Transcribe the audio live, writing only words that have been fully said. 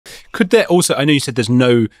Could there also, I know you said there's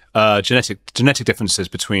no genetic differences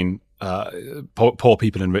between poor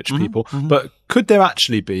people and rich people, but could there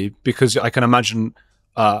actually be? Because I can imagine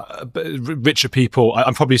richer people,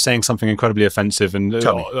 I'm probably saying something incredibly offensive and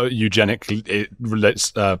eugenically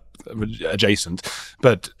adjacent,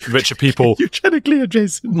 but richer people eugenically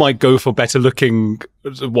adjacent might go for better looking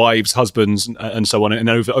wives, husbands, and so on. And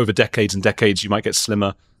over decades and decades, you might get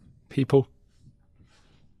slimmer people.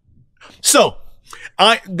 So,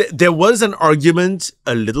 there was an argument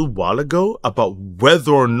a little while ago about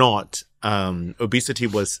whether or not obesity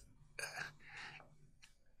was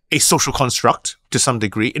a social construct to some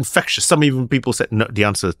degree, infectious. Some even people said no. The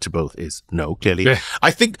answer to both is no. Clearly, yeah.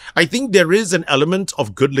 I think there is an element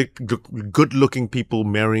of good-looking people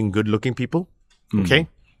marrying good-looking people. Okay.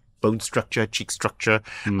 Bone structure, cheek structure.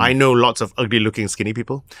 I know lots of ugly-looking skinny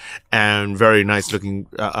people and very nice-looking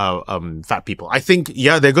fat people. I think,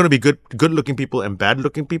 yeah, they're going to be good-looking people and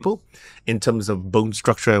bad-looking people in terms of bone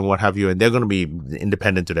structure and what have you, and they're going to be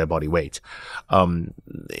independent to their body weight.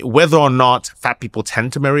 Whether or not fat people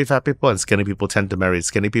tend to marry fat people and skinny people tend to marry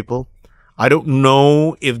skinny people, I don't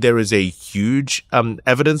know if there is a huge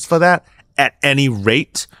evidence for that. At any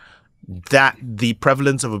rate, that the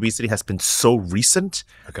prevalence of obesity has been so recent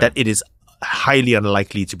that it is highly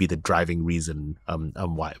unlikely to be the driving reason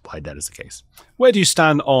why that is the case. Where do you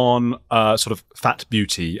stand on sort of fat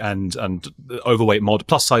beauty and overweight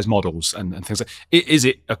plus size models and things like that? Is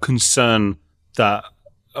it a concern that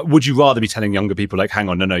would you rather be telling younger people like, hang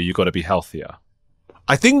on, no, you've got to be healthier?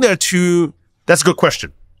 I think there are two. That's a good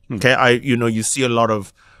question. Okay, you see a lot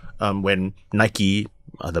of when Nike,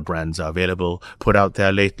 other brands are available, put out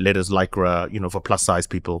their latest Lycra, for plus size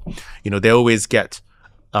people. They always get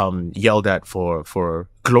yelled at for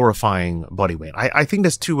glorifying body weight. I think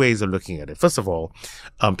there's two ways of looking at it. First of all,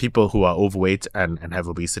 people who are overweight and have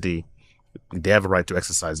obesity, they have a right to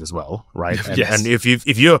exercise as well, right? And, yes. And if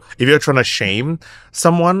you're trying to shame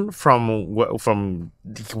someone from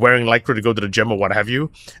wearing Lycra to go to the gym or what have you,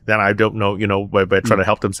 then I don't know. Where they're trying to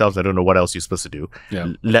help themselves. I don't know what else you're supposed to do.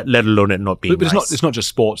 Yeah. Let alone it not being. But nice. It's not just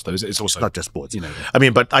sports though. It's also not just sports. I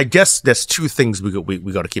mean, but I guess there's two things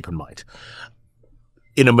we got to keep in mind.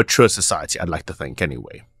 In a mature society, I'd like to think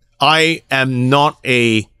anyway. I am not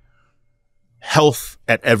a health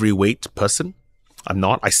at every weight person. I'm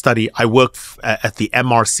not. I work at the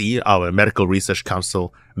MRC, our Medical Research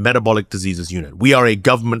Council, Metabolic Diseases Unit. We are a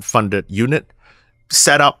government-funded unit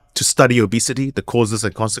set up to study obesity, the causes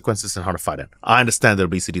and consequences, and how to fight it. I understand that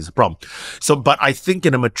obesity is a problem. But I think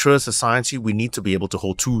in a mature society, we need to be able to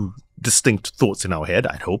hold two distinct thoughts in our head,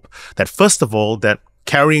 I'd hope. That first of all, that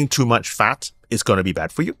carrying too much fat is going to be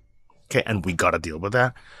bad for you. Okay, and we got to deal with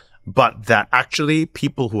that. But that actually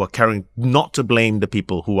people who are carrying, not to blame the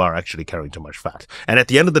people who are actually carrying too much fat. And at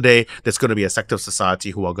the end of the day, there's going to be a sector of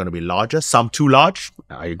society who are going to be larger, some too large.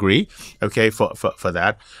 I agree. Okay, for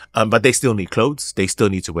that. But they still need clothes. They still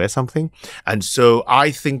need to wear something. And so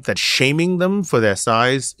I think that shaming them for their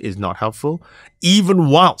size is not helpful, even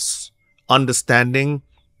whilst understanding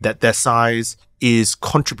that their size is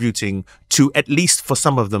contributing to, at least for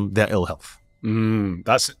some of them, their ill health.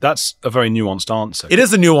 That's a very nuanced answer. It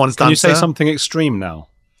is a nuanced answer. Can you say something extreme now?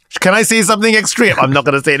 Can I say something extreme? I'm not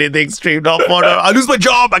going to say anything extreme. No, I lose my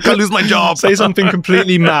job. I can't lose my job. Say something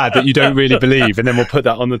completely mad that you don't really believe, and then we'll put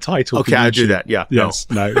that on the title. Okay, I'll do that. Yeah. Yes.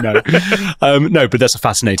 No. No, but that's a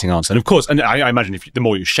fascinating answer. And of course, and I imagine the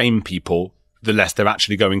more you shame people, the less they're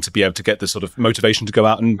actually going to be able to get the sort of motivation to go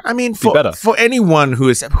out and be better. For anyone who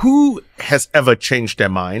has ever changed their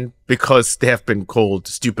mind because they have been called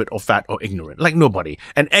stupid or fat or ignorant, like nobody.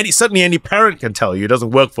 And certainly any parent can tell you it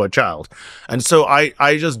doesn't work for a child. And so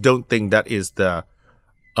I just don't think that is the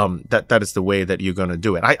that is the way that you're going to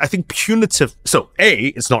do it. I think punitive. So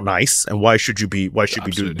it's not nice, and why should you be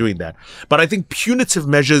doing that? But I think punitive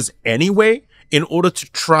measures anyway, in order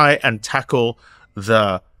to try and tackle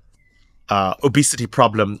the obesity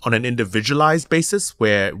problem on an individualized basis,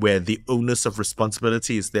 where the onus of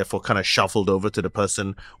responsibility is therefore kind of shuffled over to the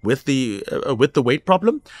person with the weight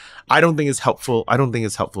problem, I don't think it's helpful. I don't think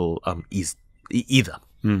it's helpful either.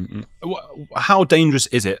 How dangerous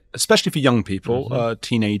is it, especially for young people,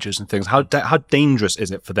 teenagers and things? How dangerous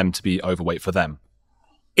is it for them to be overweight for them?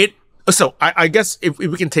 So I guess if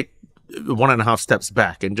we can take 1.5 steps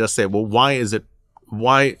back and just say, well, what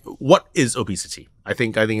is obesity? I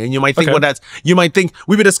think, and you might think, you might think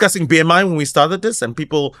we were discussing BMI when we started this, and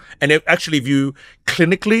people, and it actually view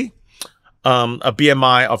clinically, a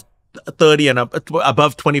BMI of 30 and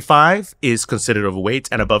above 25 is considered overweight,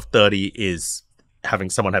 and above 30 is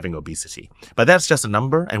someone having obesity. But that's just a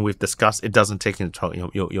number, and we've discussed it doesn't take into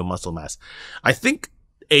account your muscle mass. I think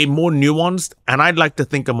a more nuanced, and I'd like to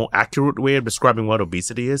think a more accurate way of describing what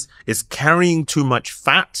obesity is carrying too much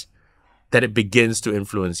fat that it begins to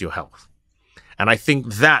influence your health. And I think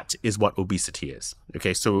that is what obesity is.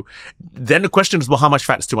 Okay, so then the question is, well, how much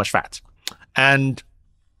fat is too much fat? And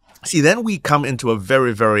see, then we come into a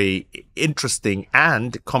very, very interesting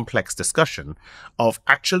and complex discussion of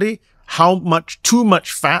actually how much too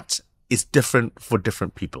much fat is different for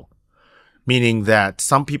different people. Meaning that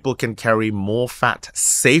some people can carry more fat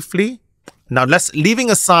safely. Now, leaving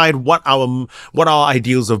aside what our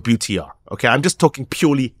ideals of beauty are. Okay, I'm just talking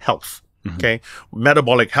purely health. Okay,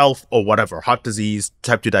 metabolic health or whatever, heart disease,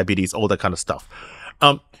 type 2 diabetes, all that kind of stuff.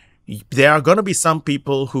 There are going to be some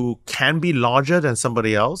people who can be larger than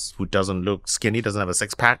somebody else who doesn't look skinny, doesn't have a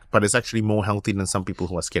six pack, but is actually more healthy than some people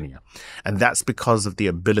who are skinnier. And that's because of the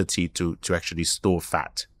ability to actually store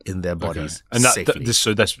fat in their bodies. And safely.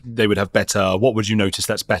 So they would have better, what would you notice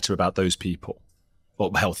that's better about those people?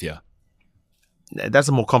 Or healthier? That's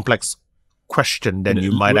a more complex question than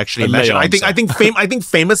you might actually imagine. I think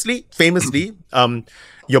famously,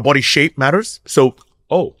 your body shape matters. So,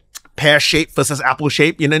 pear shape versus apple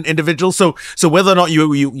shape in an individual. So whether or not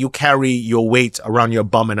you carry your weight around your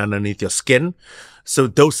bum and underneath your skin. So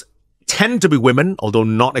those tend to be women, although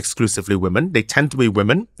not exclusively women. They tend to be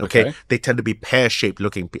women. Okay. They tend to be pear-shaped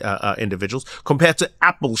looking individuals compared to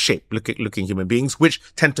apple-shaped looking human beings, which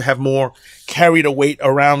tend to have more carried a weight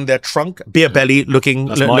around their trunk, beer belly looking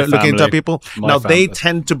type people. They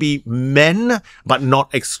tend to be men, but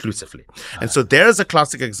not exclusively. And so there's a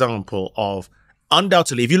classic example of,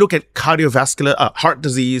 undoubtedly, if you look at cardiovascular, heart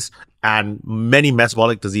disease and many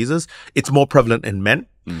metabolic diseases, it's more prevalent in men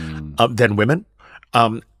than women.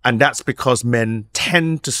 And that's because men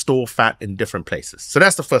tend to store fat in different places. So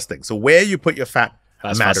that's the first thing. So where you put your fat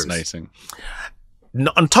matters. Fascinating.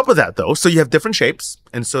 On top of that, though, so you have different shapes,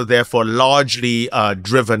 and so therefore largely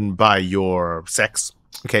driven by your sex.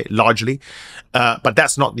 Okay, largely. But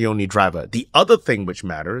that's not the only driver. The other thing which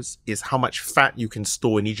matters is how much fat you can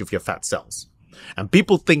store in each of your fat cells. And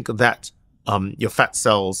people think that your fat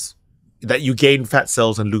cells, that you gain fat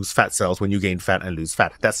cells and lose fat cells when you gain fat and lose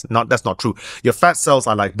fat. That's not true. Your fat cells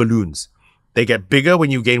are like balloons. They get bigger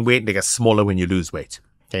when you gain weight, and they get smaller when you lose weight.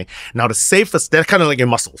 Okay. Now the safest, they're kind of like your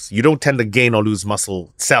muscles. You don't tend to gain or lose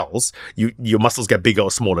muscle cells. Your muscles get bigger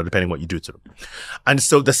or smaller depending on what you do to them. And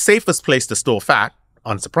so the safest place to store fat,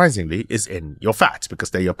 unsurprisingly, is in your fat,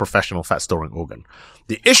 because they're your professional fat storing organ.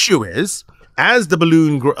 The issue is, as the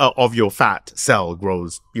balloon of your fat cell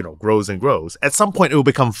grows and grows, at some point it will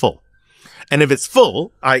become full. And if it's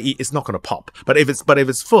full, i.e. it's not going to pop, but if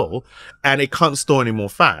it's full and it can't store any more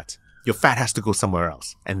fat, your fat has to go somewhere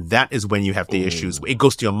else. And that is when you have the issues. It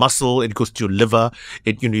goes to your muscle, it goes to your liver,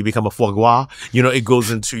 you become a foie gras, it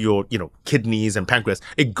goes into your, kidneys and pancreas.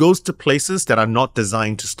 It goes to places that are not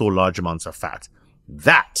designed to store large amounts of fat.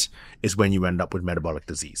 That is when you end up with metabolic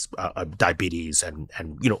disease, diabetes and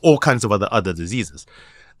all kinds of other diseases.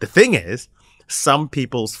 The thing is, some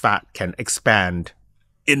people's fat can expand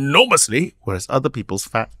enormously, whereas other people's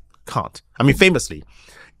fat can't. I mean, famously,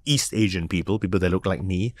 East Asian people that look like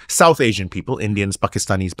me, South Asian people, Indians,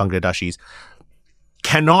 Pakistanis, Bangladeshis,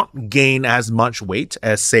 cannot gain as much weight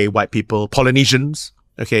as, say, white people, Polynesians,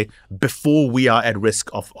 okay, before we are at risk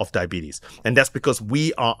of diabetes. And that's because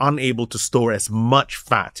we are unable to store as much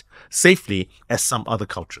fat safely as some other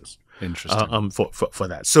cultures. Interesting. For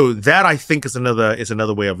that. So that, I think, is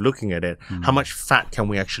another way of looking at it. How much fat can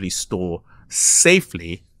we actually store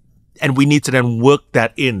safely? And we need to then work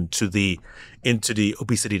that into the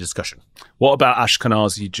obesity discussion. What about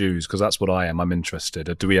Ashkenazi Jews? Because that's what I am. I'm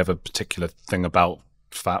interested. Do we have a particular thing about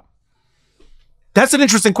fat? That's an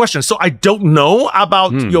interesting question. So I don't know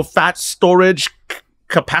about your fat storage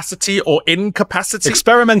capacity or incapacity.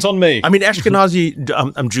 Experiment on me. I mean,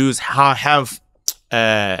 Ashkenazi Jews have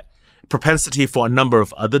propensity for a number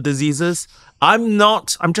of other diseases. I'm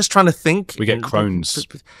just trying to think. We get Crohn's.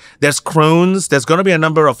 There's Crohn's. There's going to be a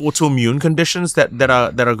number of autoimmune conditions that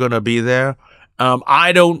are going to be there.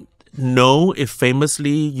 I don't know if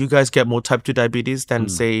famously you guys get more type 2 diabetes than,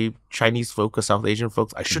 say, Chinese folk or South Asian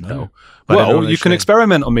folks. I should know. But well, you can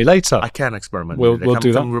experiment on me later. I can experiment. We'll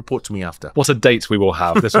do that. Come report to me after. What a date we will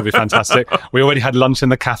have. This will be fantastic. We already had lunch in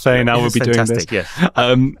the cafe. Now we'll be doing this. Yes.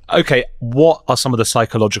 Okay. What are some of the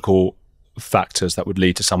psychological factors that would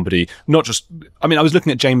lead to somebody not just... I mean, I was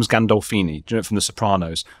looking at James Gandolfini, from The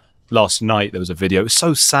Sopranos. Last night, there was a video. It was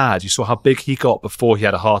so sad. You saw how big he got before he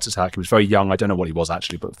had a heart attack. He was very young. I don't know what he was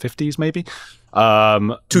actually, but 50s maybe.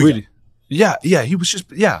 Really? Yeah. He was just,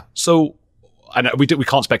 So I know we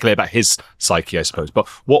can't speculate about his psyche, I suppose. But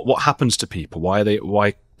what happens to people? Why do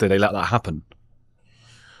they let that happen?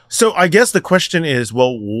 So I guess the question is,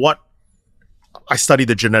 well, I study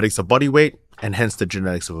the genetics of body weight and hence the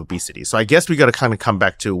genetics of obesity. So I guess we got to kind of come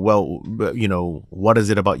back to, well, you know, what is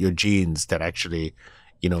it about your genes that actually,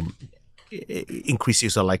 you know,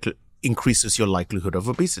 increases your likelihood of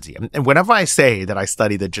obesity? And whenever I say that I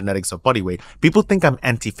study the genetics of body weight, people think I'm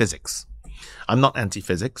anti-physics. I'm not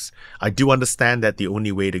anti-physics. I do understand that the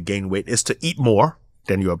only way to gain weight is to eat more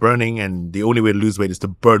than you are burning, and the only way to lose weight is to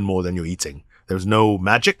burn more than you're eating. There's no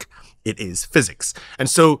magic. It is physics. And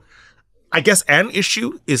so I guess an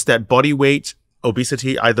issue is that body weight,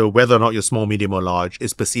 obesity, either whether or not you're small, medium, or large,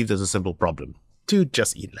 is perceived as a simple problem. Dude,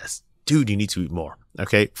 just eat less. Dude, you need to eat more.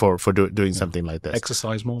 Okay, for doing something like this.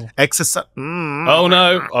 Exercise more. Exercise. Oh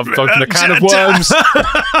no, I've opened a can of worms.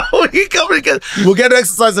 We'll get to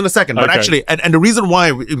exercise in a second. But Okay. actually, and the reason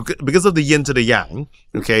why, because of the yin to the yang,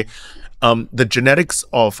 okay, the genetics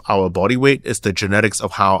of our body weight is the genetics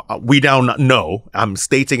of how we now know. I'm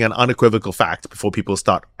stating an unequivocal fact before people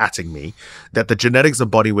start atting me, that the genetics of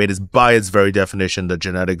body weight is by its very definition the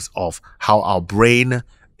genetics of how our brain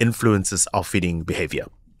influences our feeding behavior.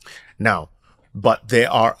 Now, but there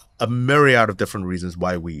are a myriad of different reasons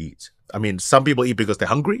why we eat. I mean, some people eat because they're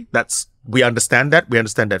hungry. We understand that. We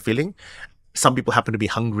understand that feeling. Some people happen to be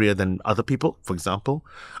hungrier than other people, for example.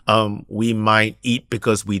 We might eat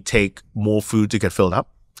because we take more food to get filled up.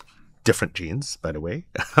 Different genes, by the way.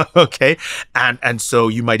 Okay. And so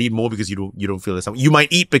you might eat more because you don't feel the same. You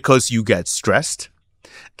might eat because you get stressed.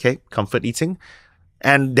 Okay. Comfort eating.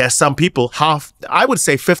 And there's some people, I would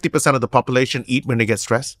say 50% of the population eat when they get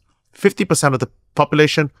stressed. 50% of the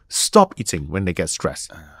population stop eating when they get stressed.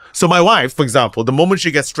 So my wife, for example, the moment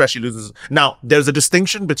she gets stressed, she loses. Now, there's a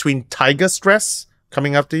distinction between tiger stress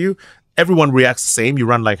coming after you. Everyone reacts the same. You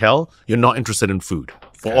run like hell. You're not interested in food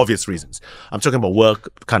for obvious reasons. I'm talking about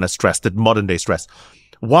work kind of stress, the modern day stress.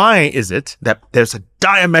 Why is it that there's a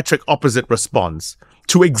diametric opposite response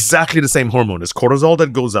to exactly the same hormone? There's cortisol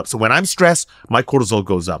that goes up. So when I'm stressed, my cortisol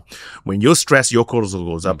goes up. When you're stressed, your cortisol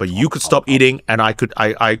goes up. But you could stop eating, and I could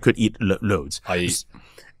eat loads. I eat.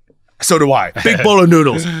 So do I. Big bowl of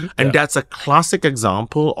noodles. And that's a classic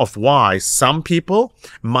example of why some people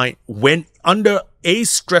might, when under a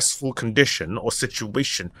stressful condition or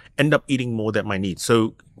situation, end up eating more than might need.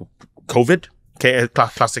 So COVID. Okay, a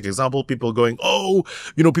classic example, people going, oh,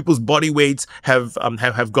 you know, people's body weights have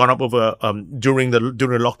gone up over, during the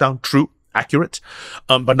lockdown. True, accurate.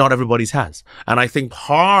 But not everybody's has. And I think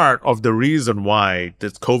part of the reason why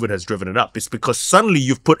this COVID has driven it up is because suddenly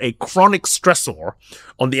you've put a chronic stressor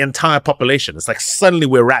on the entire population. It's like suddenly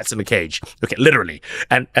we're rats in a cage. Okay, literally.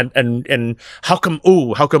 And how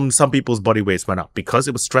come some people's body weights went up? Because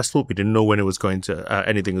it was stressful. We didn't know when it was going to,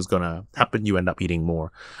 anything was going to happen. You end up eating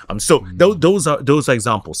more. So those are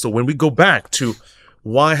examples. So when we go back to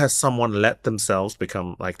why has someone let themselves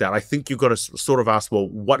become like that? I think you got to sort of ask, well,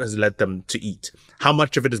 what has led them to eat? How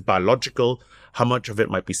much of it is biological? How much of it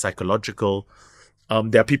might be psychological?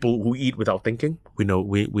 There are people who eat without thinking. We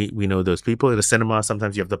know those people. In the cinema,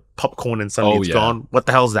 sometimes you have the popcorn and suddenly it's gone. What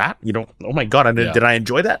the hell's that? You know, oh my God, did I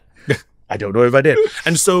enjoy that? I don't know if I did.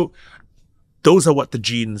 And so those are what the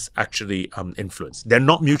genes actually influence. They're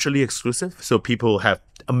not mutually exclusive. So people have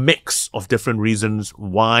a mix of different reasons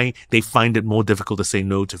why they find it more difficult to say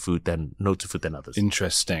no to food than others.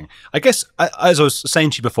 Interesting. I guess, as I was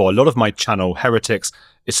saying to you before, a lot of my channel, Heretics,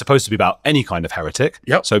 is supposed to be about any kind of heretic.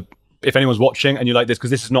 Yep. So if anyone's watching and you like this,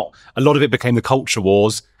 because this is not, a lot of it became the culture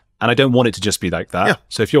wars, and I don't want it to just be like that. Yeah.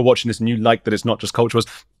 So if you're watching this and you like that it's not just culture wars,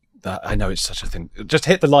 I know it's such a thing. Just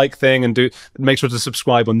hit the like thing and make sure to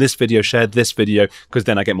subscribe on this video, share this video, because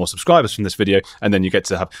then I get more subscribers from this video, and then you get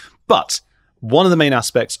to have. But one of the main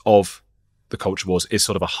aspects of the culture wars is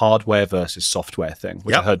sort of a hardware versus software thing,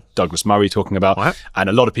 which I heard Douglas Murray talking about. What?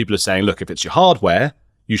 And a lot of people are saying, look, if it's your hardware,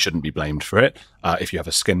 you shouldn't be blamed for it. If you have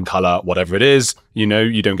a skin color, whatever it is, you know,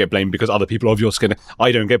 you don't get blamed because other people are of your skin.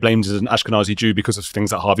 I don't get blamed as an Ashkenazi Jew because of things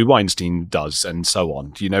that Harvey Weinstein does and so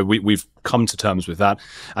on. You know, we've come to terms with that.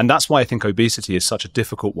 And that's why I think obesity is such a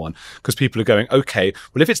difficult one, because people are going, okay,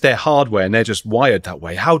 well, if it's their hardware and they're just wired that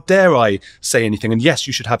way, how dare I say anything? And yes,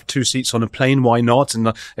 you should have 2 seats on a plane. Why not?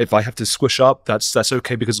 And if I have to squish up, that's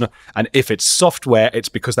okay because, and if it's software, it's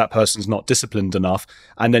because that person's not disciplined enough.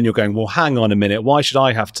 And then you're going, well, hang on a minute. Why should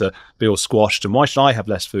I have to be all squashed? And why should I have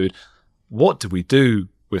less food? What do we do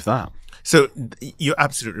with that? So you're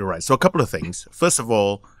absolutely right. So a couple of things. First of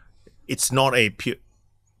all, it's not a pure,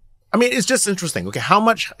 I mean, it's just interesting. Okay, how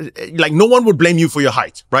much, like, no one would blame you for your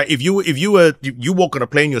height, right? If you walk on a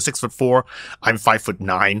plane, you're 6'4", I'm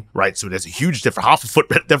 5'9", right? So there's a huge difference, half a foot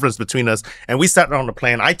difference between us. And we sat on the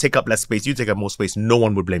plane, I take up less space, you take up more space. No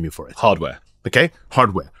one would blame you for it. Hardware. Okay,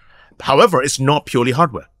 hardware. However, it's not purely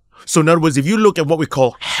hardware. So in other words, if you look at what we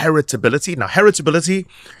call heritability, now heritability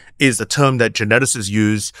is a term that geneticists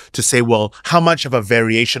use to say, well, how much of a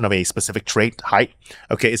variation of a specific trait, height,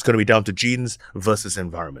 okay, it's going to be down to genes versus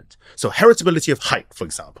environment. So heritability of height, for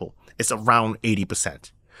example, is around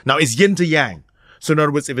 80%. Now it's yin to yang. So in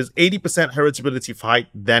other words, if it's 80% heritability of height,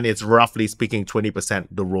 then it's roughly speaking 20%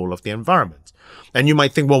 the role of the environment. And you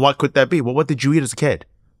might think, well, what could that be? Well, what did you eat as a kid?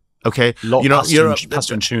 Okay,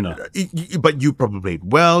 pasta and tuna. But you probably ate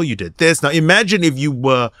well, you did this. Now imagine if you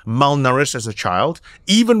were malnourished as a child,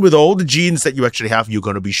 even with all the genes that you actually have, you're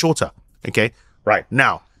going to be shorter. Okay, right.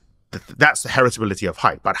 Now, that's the heritability of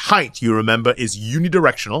height. But height, you remember, is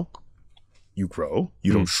unidirectional. You grow,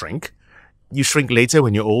 you don't shrink. You shrink later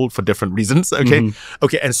when you're old for different reasons. Okay,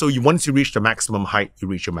 okay. And so once you reach the maximum height, you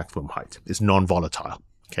reach your maximum height. It's non-volatile.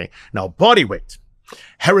 Okay, now body weight.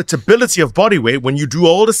 Heritability of body weight, when you do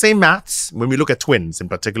all the same maths, when we look at twins, in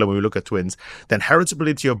particular, when we look at twins, then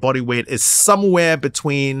heritability of body weight is somewhere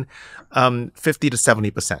between 50 to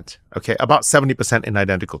 70%. Okay, about 70% in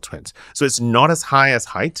identical twins. So it's not as high as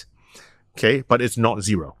height, okay, but it's not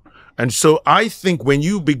zero. And so I think when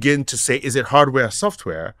you begin to say, is it hardware or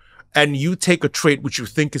software? And you take a trait which you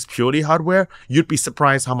think is purely hardware, you'd be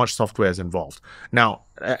surprised how much software is involved. Now,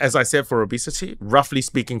 as I said, for obesity, roughly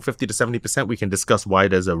speaking, 50 to 70%, we can discuss why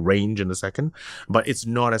there's a range in a second, but it's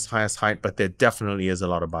not as high as height, but there definitely is a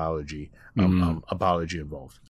lot of biology, biology involved.